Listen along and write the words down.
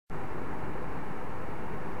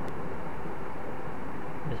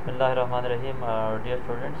Bismillahirrahmanirrahim. Dear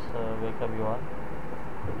students, welcome you all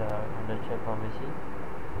to the industrial pharmacy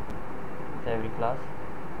theory class.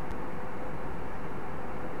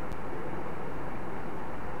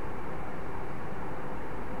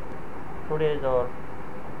 Today is our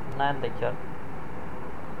 9th lecture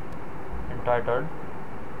entitled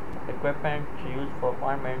Equipment used for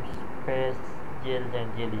ointments, pastes, gels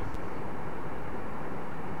and jellies.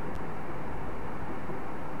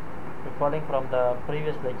 Recalling from the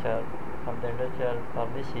previous lecture of the industrial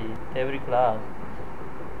pharmacy theory class,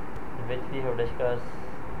 in which we have discussed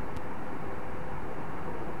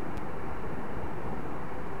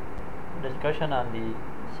discussion on the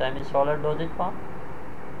semi-solid dosage form,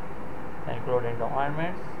 including the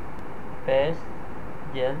ointments, pastes,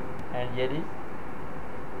 gel and jellies,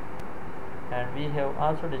 and we have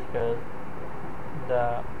also discussed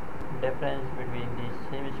the difference between the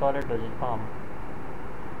semi-solid dosage form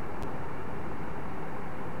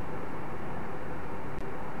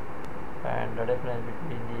and the difference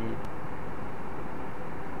between the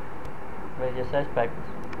various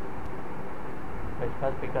aspects which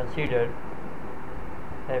must be considered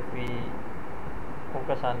if we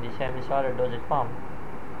focus on the semi-solid dosage form,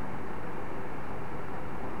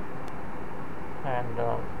 and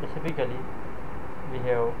specifically we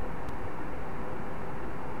have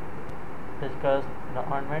discussed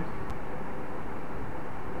the ointments,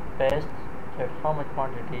 pastes, that how much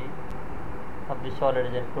quantity of the solid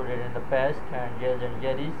is included in the paste, and gels and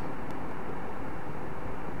jellies,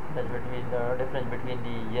 that's between the difference between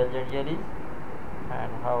the gels and jellies,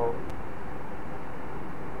 and how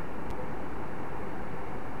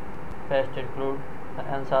paste include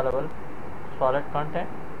the insoluble solid content.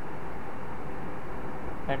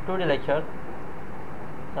 And today lecture,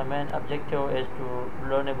 the main objective is to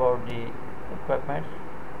learn about the equipment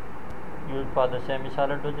used for the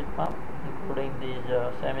semi-solid dosage form, including these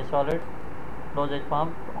semi-solid dosage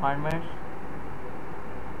forms, ointments,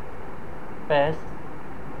 pastes,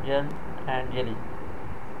 gel and jelly.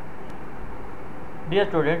 Dear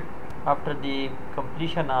student, after the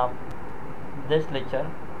completion of this lecture,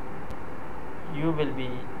 you will be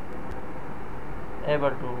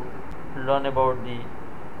able to learn about the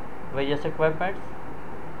various equipments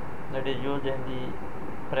that is used in the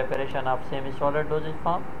preparation of semi-solid dosage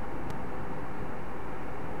form,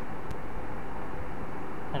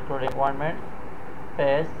 including ointments,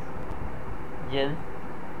 pastes, gels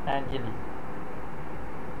and jellies.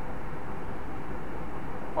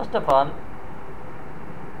 First of all,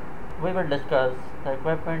 we will discuss the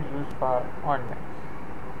equipment used for ointments,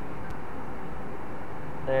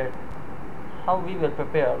 that how we will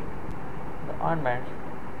prepare the ointments.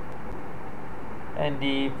 In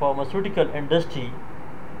the pharmaceutical industry,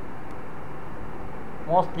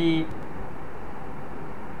 mostly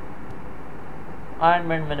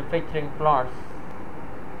ointment manufacturing plants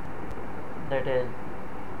that is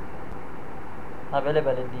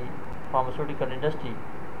available in the pharmaceutical industry,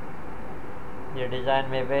 their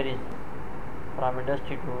design may vary from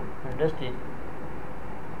industry to industry,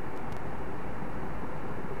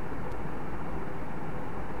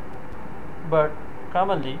 but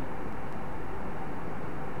commonly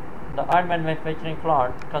the ointment manufacturing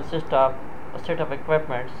plant consists of a set of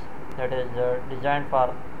equipments that is designed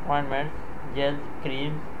for ointments, gels,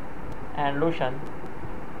 creams and lotion,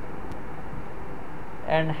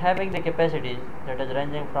 and having the capacities that is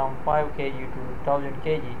ranging from 5 kg to 1000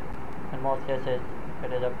 kg. In most cases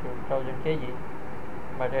it is up to 1000 kg,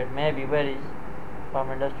 but it may be varies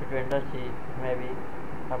from industry to industry. It may be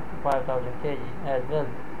up to 5000 kg as well.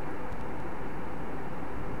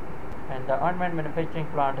 And the ointment manufacturing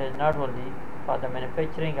plant is not only for the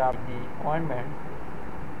manufacturing of the ointment,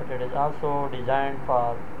 but it is also designed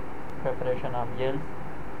for preparation of gels,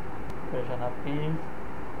 preparation of creams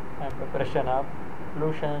and preparation of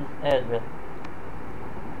lotions as well.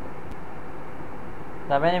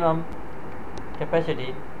 The minimum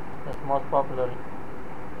capacity is most popularly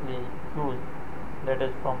used, that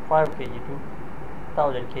is from 5 kg to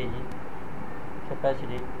 1000 kg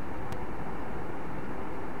capacity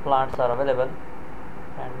plants are available,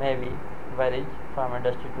 and may be varies from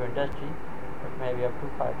industry to industry. It may be up to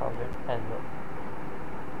 5000 as well.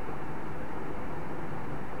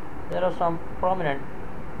 There are some prominent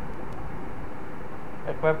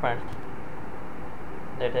equipments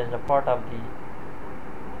that is a part of the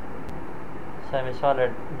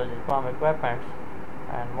semi-solid dosage form equipments,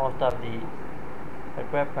 and most of the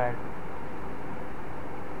equipment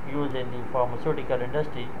used in the pharmaceutical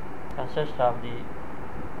industry consists of the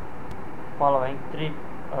following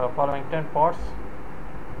 10 parts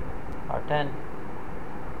or 10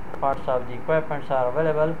 parts of the equipments are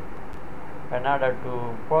available, in order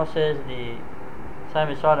to process the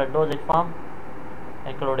semi-solid dosage form,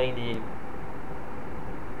 including the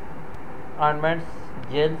ointments,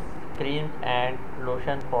 gels, creams and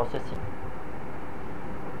lotion processing.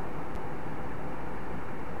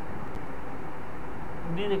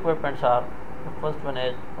 These equipments are, the first one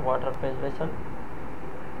is water phase vessel,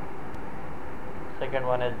 second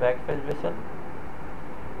one is back phase vessel,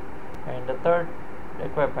 and the third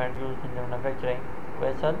equipment used in the manufacturing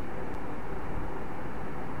vessel.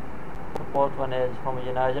 The fourth one is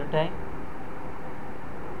homogenizer tank,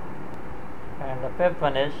 and the fifth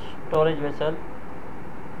one is storage vessel.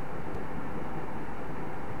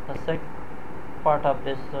 The sixth part of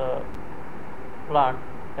this plant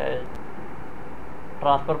is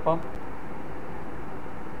transfer pump.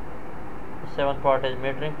 The seventh part is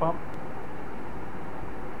metering pump.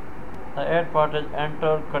 The eighth part is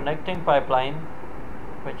interconnecting pipeline,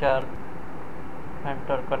 which are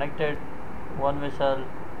interconnected one vessel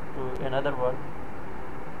to another one,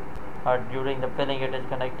 or during the filling it is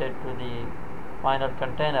connected to the final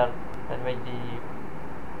container in which the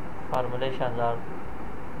formulations are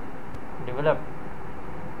developed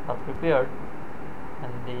or prepared,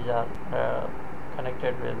 and these are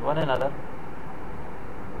connected with one another.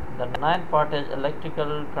 The ninth part is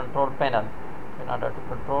electrical control panel, in order to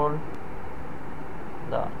control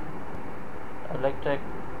the electric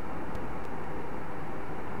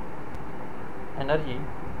energy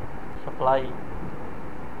supply,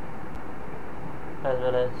 as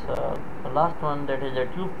well as the last one, that is a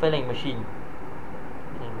tube filling machine.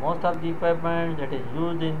 In most of the equipment that is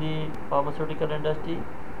used in the pharmaceutical industry,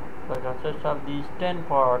 it consists of these 10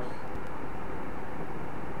 parts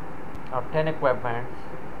or 10 equipments,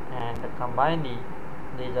 and combinedly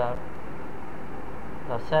these are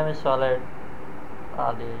the semi-solid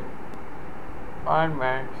or the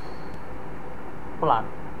ointments plant.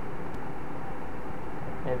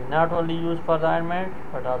 Maybe not only used for the ointment,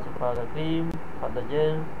 but also for the cream, for the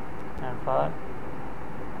gel and for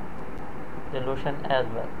the lotion as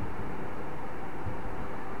well.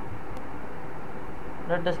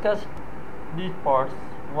 Let's discuss these parts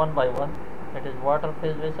one by one. It is water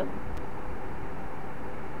phase vessel.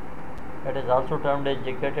 It is also termed as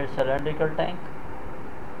jacketed cylindrical tank.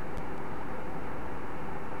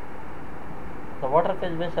 The water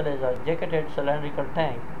phase vessel is a jacketed cylindrical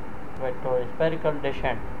tank with a spherical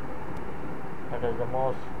descent. That is the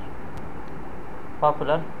most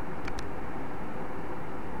popular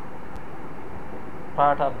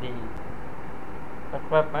part of the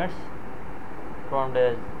equipments, termed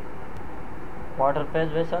as water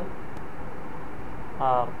phase vessel,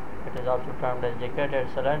 or it is also termed as jacketed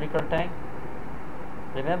cylindrical tank.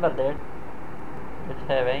 Remember that it's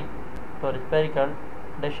having spherical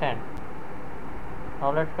descent.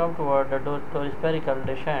 Now let's come toward the spherical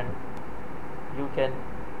descent. You can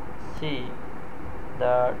see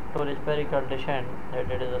the spherical descent, that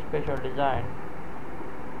it is a special design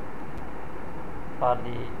for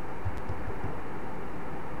the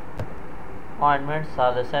ointments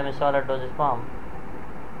or the semi-solid dosage form,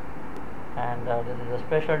 and this is a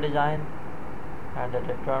special design, and it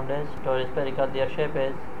is termed as spherical. Their shape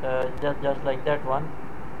is just like that one.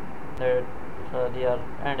 Their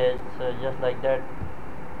end is just like that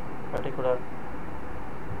particular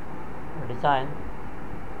design,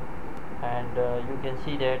 and you can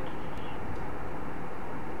see that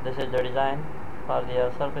this is the design for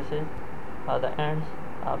their surfaces or the ends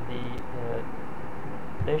of the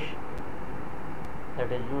dish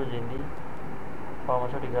that is used in the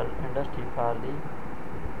pharmaceutical industry for the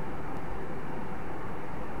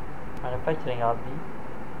manufacturing of the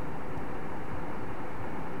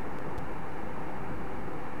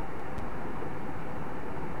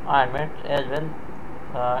ointment as well,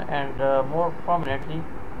 and more prominently,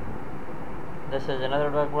 this is another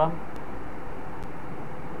diagram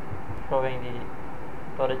showing the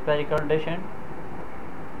spherical descent.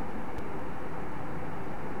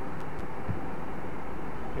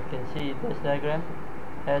 You can see this diagram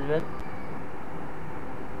as well.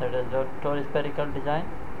 That is the spherical design.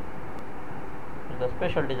 It is a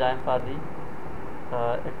special design for the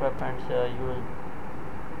equipments used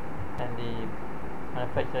in the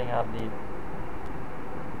manufacturing of the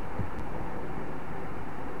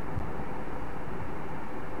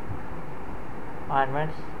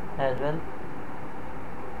ointments as well,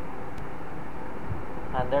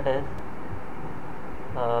 and that is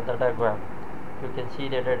the diagram. You can see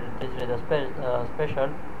that this is a special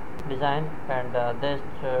design, and this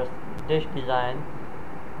dish design,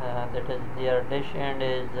 that is their dish end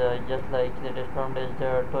is just like it is termed as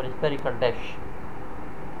the spherical dish,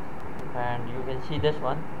 and you can see this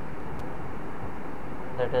one,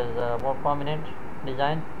 that is a more prominent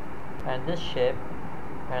design, and this shape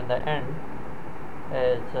and the end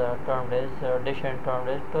is termed as dish end, termed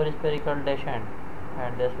as spherical dish end,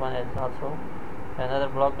 and this one is also another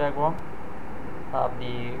block diagram of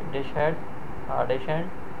the dish head or dish end,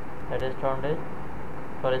 that is termed as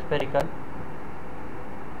spherical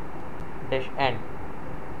dish end.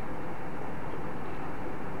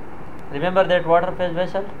 Remember that water phase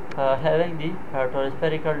vessel having the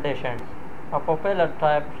spherical dish ends. A propeller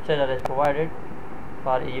type stirrer is provided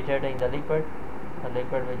for agitating the liquid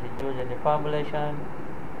which is used in the formulation,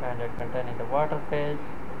 and it containing the water phase,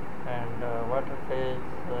 and water phase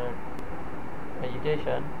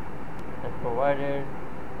agitation is provided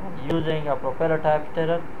using a propeller type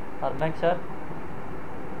stirrer or mixer.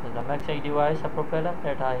 This is the mixing device of propeller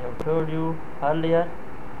that I have told you earlier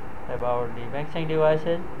about the mixing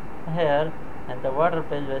devices. Here in the water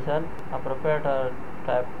phase vessel, a propeller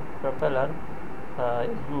type propeller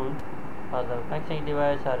is used for the mixing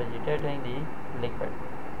device or agitating the liquid.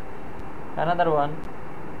 Another one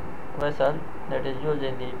vessel that is used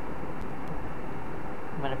in the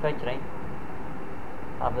manufacturing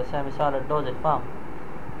of the semi-solid dosage form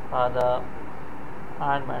for the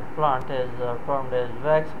ointment plant is termed as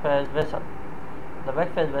wax phase vessel. The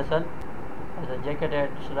wax phase vessel is a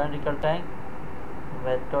jacketed cylindrical tank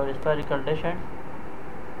with spherical dish ends.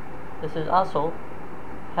 This is also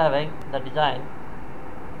having the design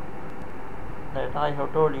that I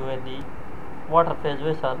have told you in the water phase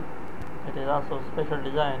vessel. It is also special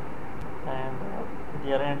design, and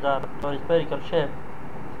their ends are spherical shape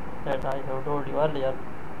that I have told you earlier.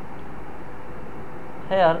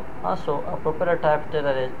 Here also a propeller type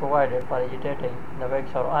stirrer is provided for agitating the wax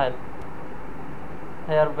or oil.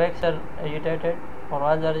 Here wax are agitated or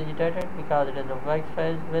oils are agitated because it is a wax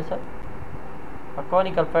phase vessel. A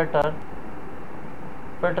conical filter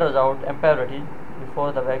filters out impurities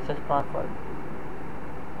before the wax is transferred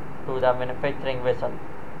to the manufacturing vessel.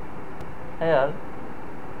 Here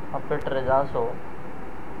a filter is also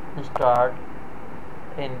installed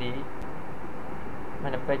in the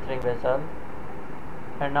manufacturing vessel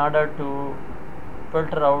in order to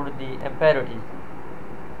filter out the impurities.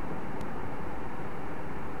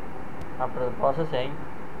 After the processing,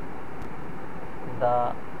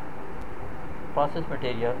 the process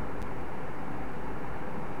material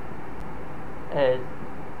is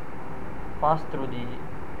passed through the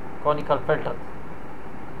conical filters.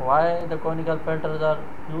 Why the conical filters are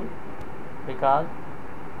used? Because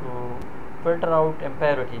to filter out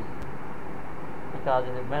impurities. Because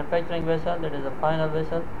in the manufacturing vessel, that is the final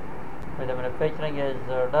vessel where the manufacturing is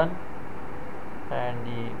done, and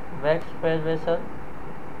the wax phase vessel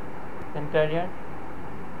ingredient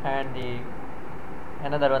and the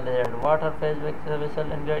another one, that is water phase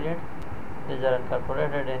vessel ingredient. These are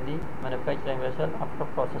incorporated in the manufacturing vessel after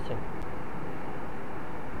processing.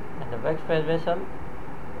 In the wax phase vessel,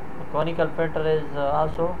 a conical filter is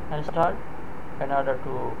also installed in order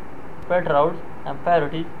to filter out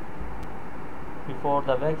impurities before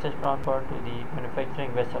the wax is transferred to the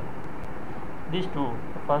manufacturing vessel. These two,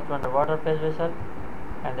 the first one the water phase vessel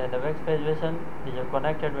and then the wax phase vessel, these are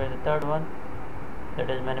connected with the third one, that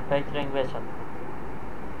is manufacturing vessel.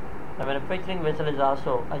 The manufacturing vessel is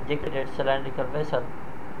also a jacketed cylindrical vessel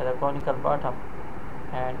with a conical bottom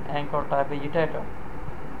and anchor type agitator.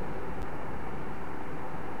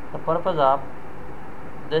 The purpose of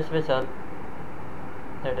this vessel,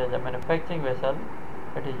 that is a manufacturing vessel,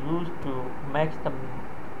 it is used to mix the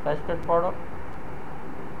viscous product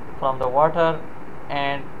from the water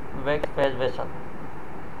and wax phase vessel.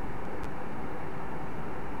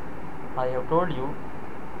 I have told you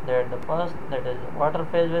that the first, that is water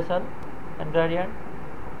phase vessel ingredient,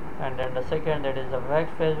 and then the second, that is the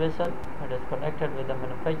wax phase vessel, that is connected with the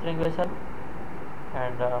manufacturing vessel,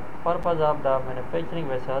 and the purpose of the manufacturing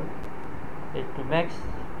vessel is to mix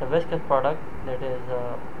the viscous product that is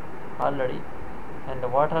already in the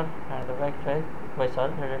water and the wax phase vessel,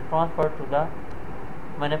 that is transferred to the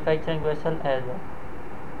manufacturing vessel as well.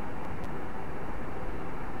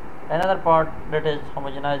 Another part, that is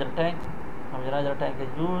homogenizer tank. Homogenizer tank is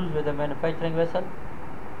used with the manufacturing vessel.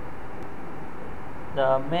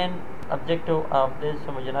 The main objective of this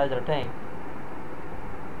homogenizer tank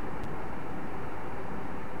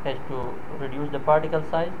is to reduce the particle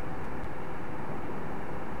size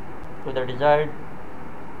to the desired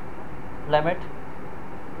limit,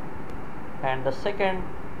 and the second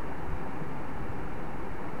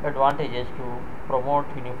advantage is to promote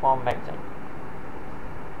uniform mixing.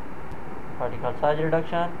 Particle size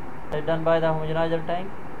reduction is done by the homogenizer tank,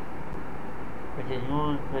 which is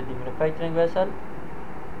used with the manufacturing vessel,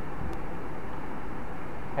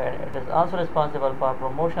 and it is also responsible for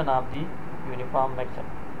promotion of the uniform mixing.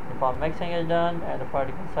 Uniform mixing is done and the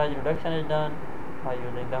particle size reduction is done by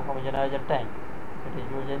using the homogenizer tank. It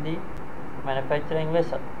is used in the manufacturing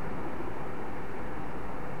vessel.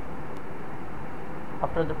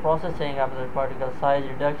 After the processing of the particle size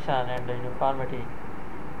reduction and the uniformity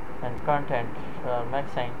and content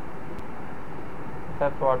mixing, the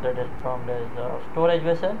fifth part that is termed as storage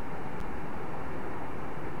vessel.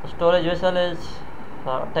 The storage vessel is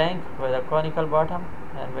a tank with a conical bottom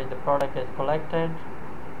in which the product is collected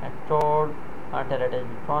and stored until it is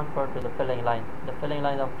transferred to the filling line. The filling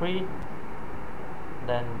lines are free,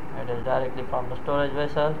 then it is directly from the storage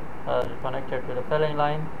vessel connected to the filling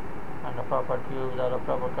line, and the proper tubes or the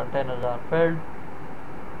proper containers are filled.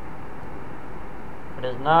 It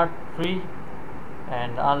is not free,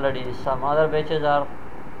 and already some other batches are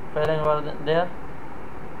filling over there.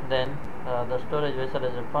 Then the storage vessel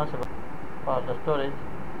is responsible for the storage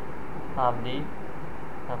of the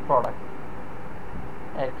product.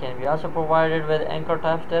 It can be also provided with anchor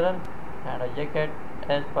type stirrer and a jacket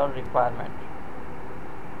as per requirement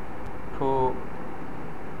to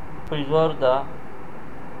preserve the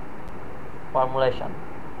formulation.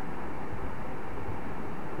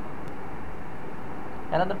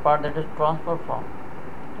 Another part that is transfer form.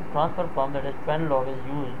 The transfer form, that is pen log, is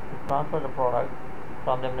used to transfer the product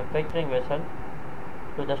from the manufacturing vessel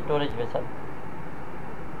to the storage vessel.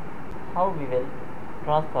 How we will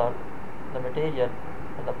transfer the material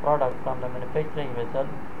and the product from the manufacturing vessel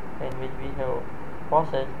in which we have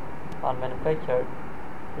processed or manufactured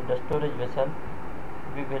to the storage vessel,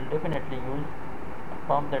 we will definitely use a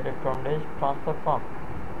form that is termed as transfer form.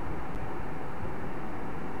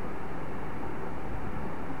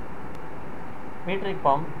 Metering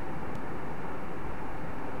form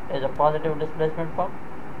is a positive displacement form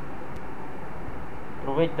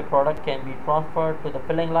through which the product can be transferred to the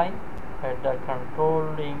filling line at the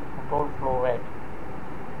controlled flow rate.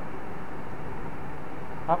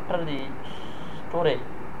 After the storage,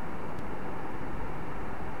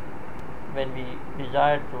 when we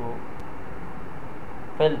desire to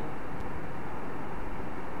fill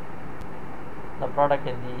the product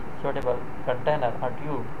in the suitable container or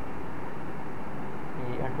tube,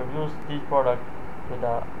 we introduce this product to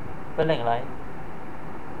the filling line,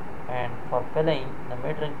 and for filling, the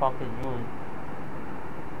metering pump is used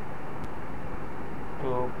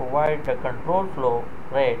to provide the control flow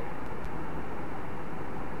rate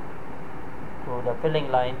to the filling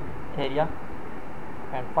line area,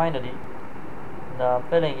 and finally the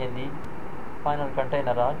filling in the final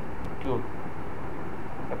container or tube.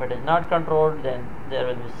 If it is not controlled, then there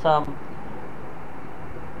will be some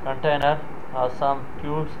container or some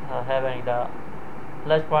tubes having the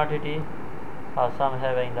less quantity or some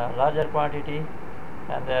having the larger quantity,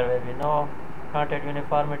 and there will be no content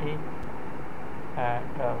uniformity and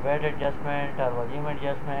weight adjustment or volume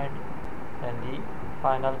adjustment in the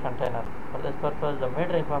final container. For this purpose, the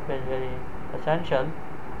metering pump is very essential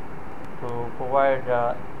to provide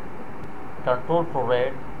control flow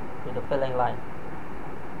rate to the filling line.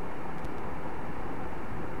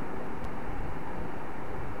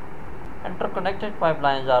 Interconnected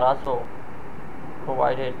pipelines are also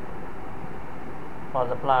provided for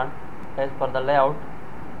the plant as per the layout.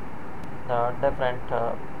 The different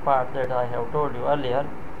parts that I have told you earlier,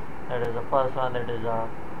 that is the first one, that is a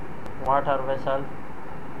water vessel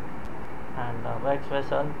and a wax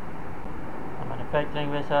vessel, a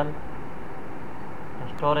manufacturing vessel,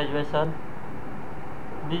 a storage vessel.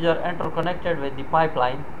 These are interconnected with the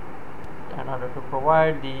pipeline in order to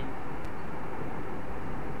provide the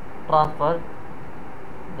transfer,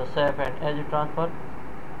 the safe and easy transfer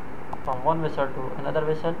from one vessel to another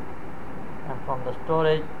vessel, and from the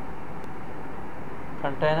storage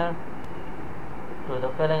container to the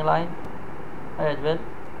filling line as well.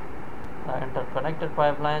 The interconnected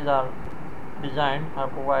pipelines are designed or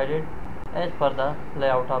provided as per the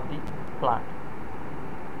layout of the plant.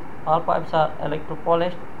 All pipes are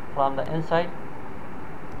electropolished from the inside.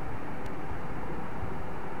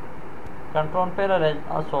 Control panel is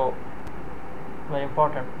also very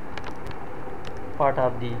important part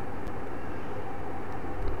of the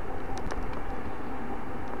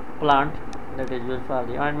plant, that is used for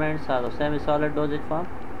the ointments or the semi-solid dosage form.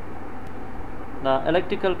 The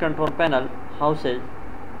electrical control panel houses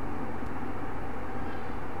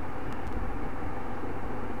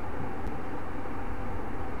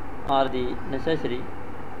are the necessary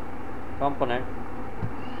component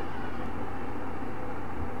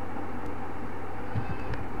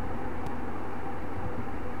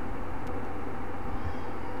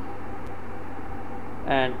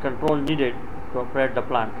and control needed to operate the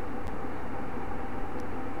plant.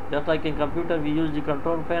 Just like in computer, we use the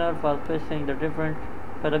control panel for specifying the different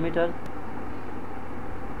parameters.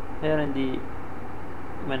 Here in the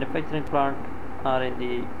manufacturing plant or in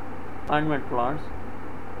the ointment plants,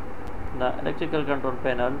 the electrical control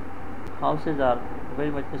panel houses are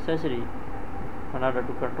very much necessary in order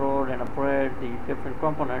to control and operate the different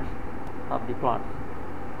components of the plant.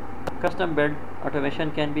 Custom built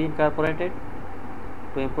automation can be incorporated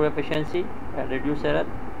to improve efficiency and reduce error.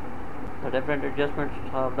 The different adjustments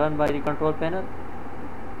are done by the control panel.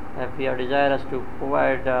 If we are desirous to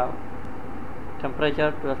provide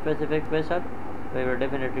temperature to a specific vessel, we will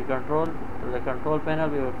definitely control through the control panel.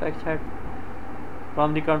 We will fix it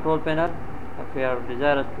from the control panel. If we are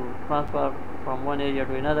desirous to transfer from one area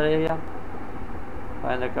to another area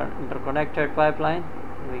by the interconnected pipeline,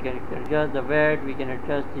 we can adjust the weight, we can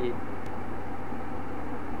adjust the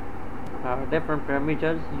different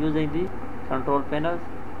parameters using the control panels.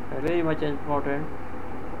 A very much important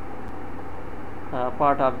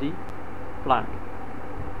part of the plant.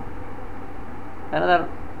 Another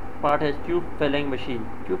part is tube filling machine.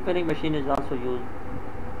 Tube filling machine is also used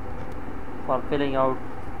for filling out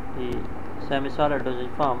the semi-solid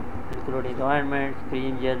dosage form, including the ointments,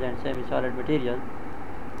 cream, gels, and semi-solid materials,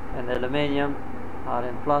 and aluminum or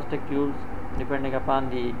in plastic tubes, depending upon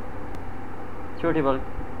the suitable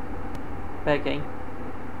packing.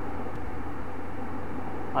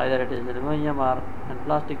 Either it is aluminum or in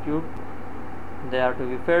plastic tube, they are to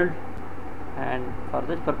be filled, and for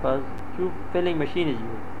this purpose tube filling machine is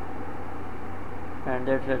used, and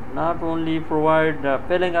that should not only provide the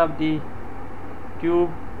filling of the tube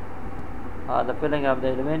or the filling of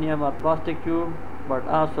the aluminum or plastic tube, but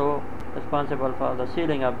also responsible for the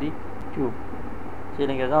sealing of the tube.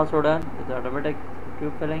 Sealing is also done with the automatic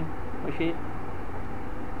tube filling machine.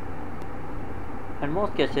 In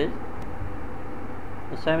most cases,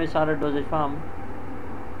 the semi-solid dosage form,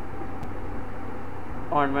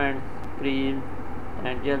 ointments, creams,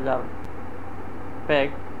 and gels are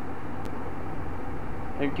packed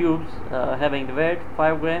in tubes having the weight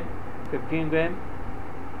 5 gram, 15 gram,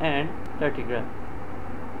 and 30 gram.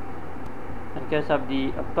 In case of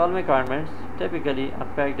the ophthalmic ointments, typically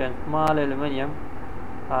are packed in small aluminum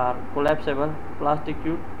or collapsible plastic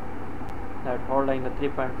tube that holding the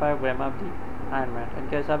 3.5 gram of the ointment. In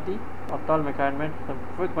case of the ophthalmic ointment, some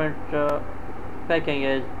frequent packing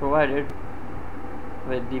is provided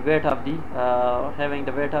with the weight of the having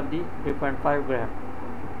the weight of the 3.5 gram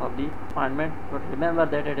of the ointment. But remember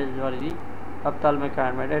that it is for the ophthalmic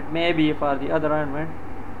ointment. It may be for the other ointment,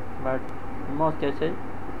 but in most cases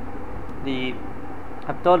the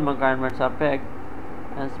ophthalmic ointments are packed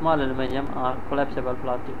in small aluminum or collapsible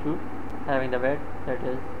plastic tube having the weight that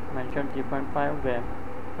is mentioned 3.5 gram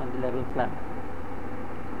on the label flap.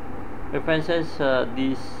 References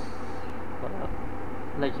these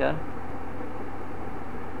lecture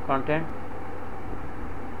content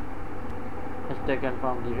is taken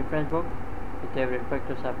from the reference book, Behavioral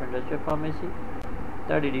Factors of Industrial Pharmacy,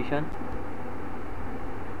 3rd edition,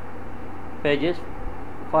 pages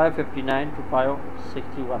 559 to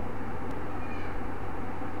 561.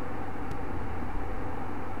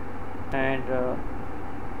 And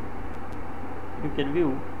you can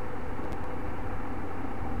view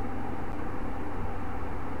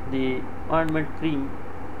the ointment, cream,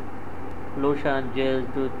 lotion, gel,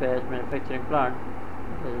 toothpaste manufacturing plant.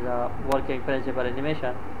 This is a working principle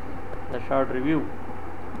animation, the short review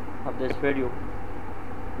of this video.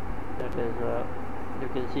 That is you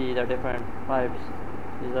can see the different pipes.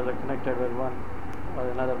 These are connected with one or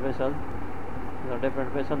another vessel. These are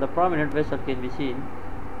different vessels. The prominent vessel can be seen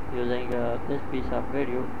using this piece of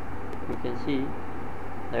video. You can see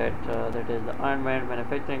that that is the ointment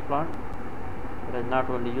manufacturing plant. It is not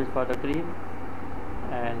only used for the cream,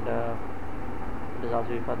 and it is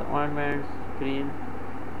also used for the ointments, cream,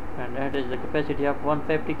 and that is the capacity of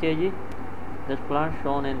 150 kg. This plant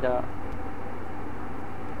shown in the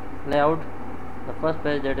layout. The first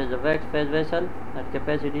page, that is the wax phase vessel, that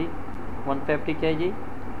capacity 150 kg,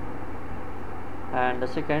 and the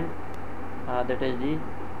second that is the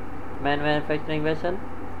main manufacturing vessel,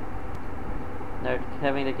 that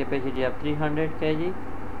having the capacity of 300 kg.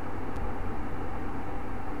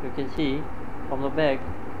 You can see from the back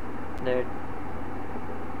that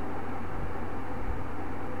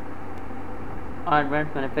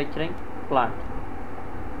ointment manufacturing plant.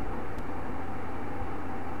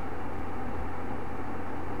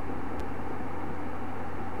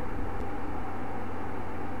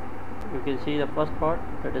 You can see the first part,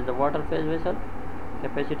 that is the water phase vessel,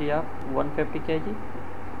 capacity of 150 kg,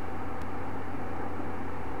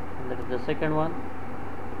 and that is the second one,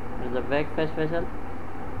 that is the wax phase vessel,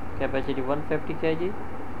 capacity 150 kg,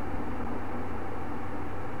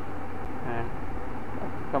 And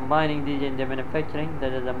combining these in the manufacturing,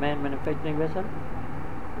 there is a main manufacturing vessel.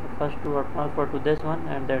 The first two are transferred to this one,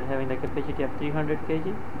 and they're having the capacity of 300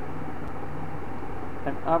 kg.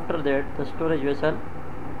 And after that, the storage vessel,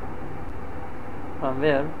 from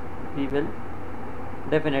where we will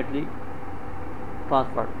definitely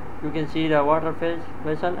transfer. You can see the water phase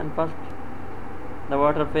vessel, and first the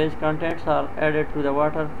water phase contents are added to the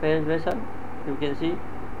water phase vessel. You can see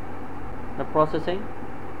the processing.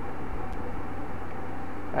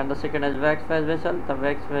 And the second is wax phase vessel. The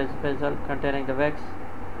wax phase vessel containing the wax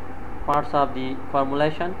parts of the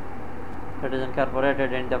formulation that is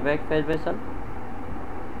incorporated in the wax phase vessel.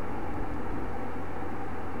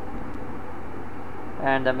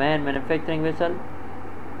 And the main manufacturing vessel,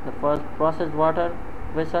 the first processed water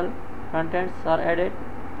vessel contents are added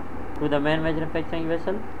to the main manufacturing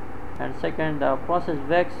vessel, and second, the processed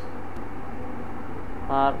wax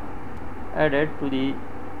are added to the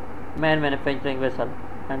main manufacturing vessel,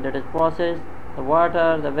 and that is processed. The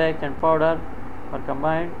water, the wax and powder are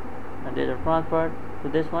combined and they are transferred to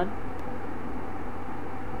this one.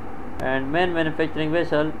 And main manufacturing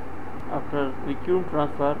vessel, after vacuum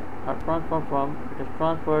transfer or transfer pump, it is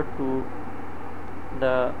transferred to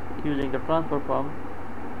the using the transfer pump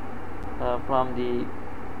from the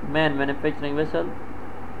main manufacturing vessel.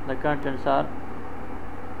 The contents are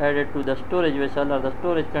added to the storage vessel or the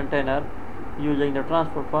storage container using the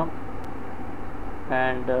transfer pump,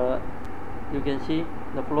 and you can see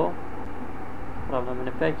the flow from the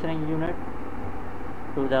manufacturing unit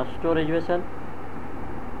to the storage vessel.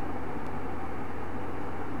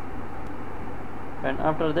 And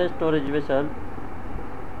after the storage vessel,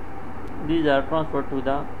 these are transferred to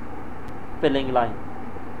the filling line.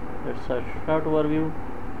 That's a short overview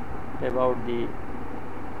about the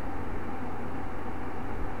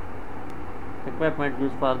equipment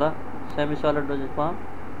used for the semi-solid dosage form,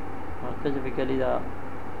 specifically the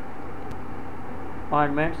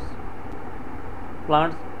ointments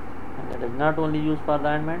plants, and that is not only used for the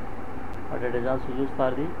ointment, but it is also used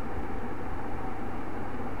for the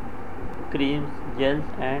creams, gels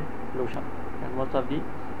and lotion. And most of the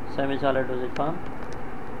semi-solid dosage form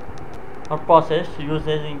are processed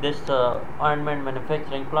using this ointment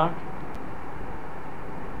manufacturing plant.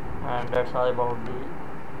 And that's all about the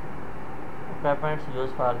equipments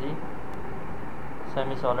used for the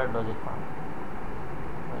semi-solid dosage form.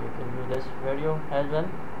 You can view this video as well,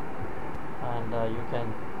 and you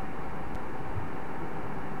can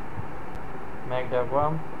make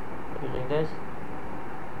diagram using this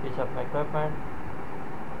piece of equipment.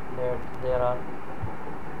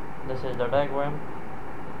 This is the diagram.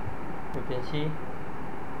 You can see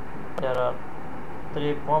there are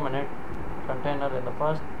 3 permanent containers in the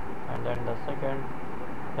first, and then the second,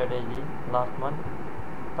 that is the last one.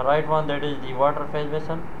 The right one, that is the water phase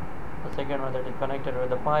vessel. The second one, that is connected with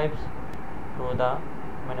the pipes to the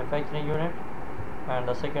manufacturing unit, and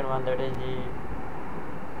the second one, that is the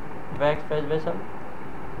wax phase vessel,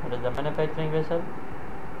 that is the manufacturing vessel,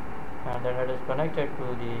 and then it is connected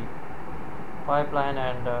to the pipeline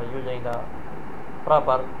and using the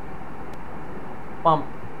proper pump,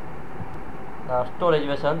 the storage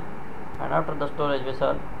vessel. And after the storage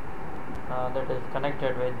vessel, that is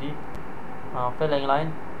connected with the filling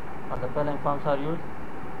line, or the filling pumps are used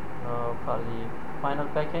for the final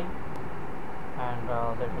packing, and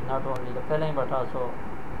that is not only the filling but also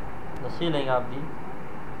the sealing of the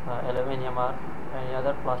aluminium or any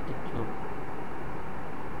other plastic tube.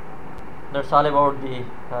 That's all about the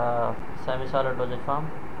semi-solid dosage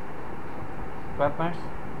form equipments.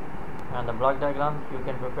 And the block diagram you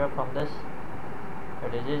can prepare from this.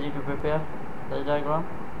 It is easy to prepare this diagram,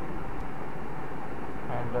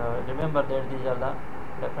 and remember that these are the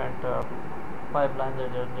different pipelines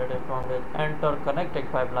that is formed as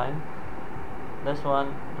interconnected pipeline. This one,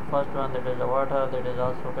 the first one, that is the water, that is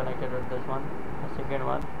also connected with this one. The second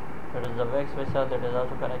one, that is the wax vessel, that is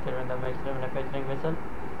also connected with the manufacturing vessel.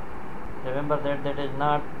 Remember that is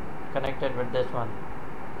not connected with this one.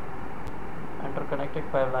 Interconnected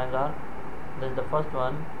pipelines are, this is the first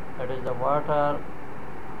one, that is the water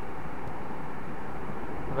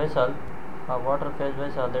vessel or water phase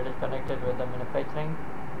vessel, that is connected with the manufacturing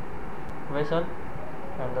vessel,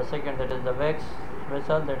 and the second, that is the wax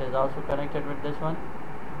vessel, that is also connected with this one.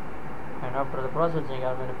 And after the processing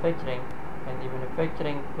or manufacturing, in the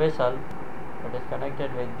manufacturing vessel, that is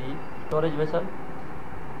connected with the storage vessel,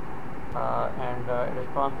 and it is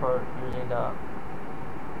transferred using the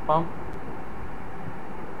pump.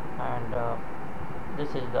 And this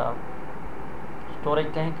is the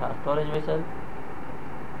storage tank or storage vessel.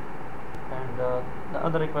 And the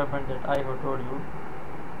other equipment that I have told you,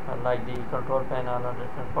 like the control panel and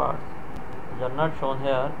different parts, These are not shown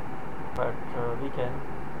here, but we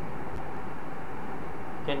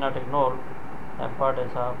cannot ignore the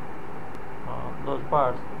importance of those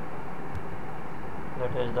parts.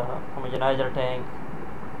 That is the homogenizer tank,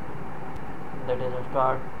 that is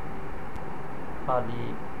installed for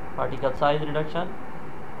the particle size reduction,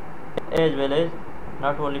 as well as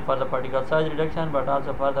not only for the particle size reduction but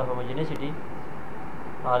also for the homogeneity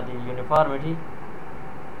or the uniformity,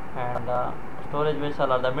 and the storage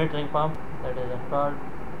vessel or the metering pump that is installed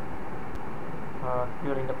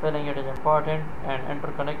during the filling. It is important, and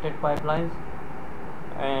interconnected pipelines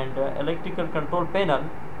and electrical control panel,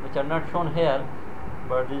 which are not shown here,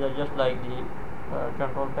 but these are just like the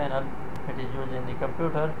control panel. It is used in the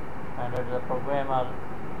computer, and it is a program.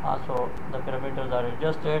 Also the parameters are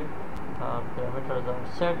adjusted, parameters are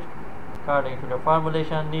set according to the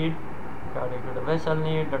formulation need, according to the vessel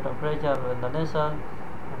need, the temperature in the vessel,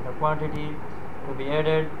 and the quantity to be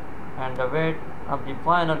added, and the weight of the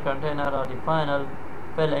final container or the final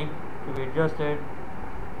filling to be adjusted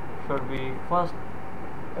should be first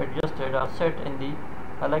adjusted or set in the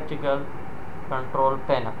electrical control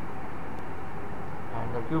panel.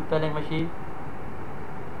 And the tube filling machine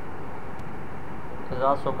is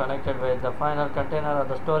also connected with the final container or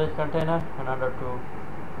the storage container in order to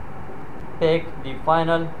take the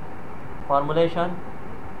final formulation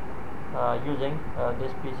using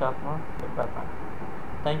this piece of equipment.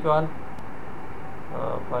 Thank you all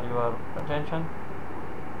for your attention.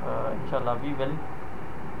 Inshallah, we will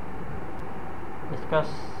discuss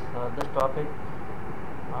this topic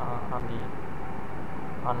on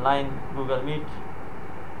the online Google Meet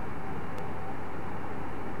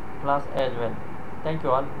class as well. Thank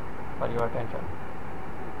you all for your attention.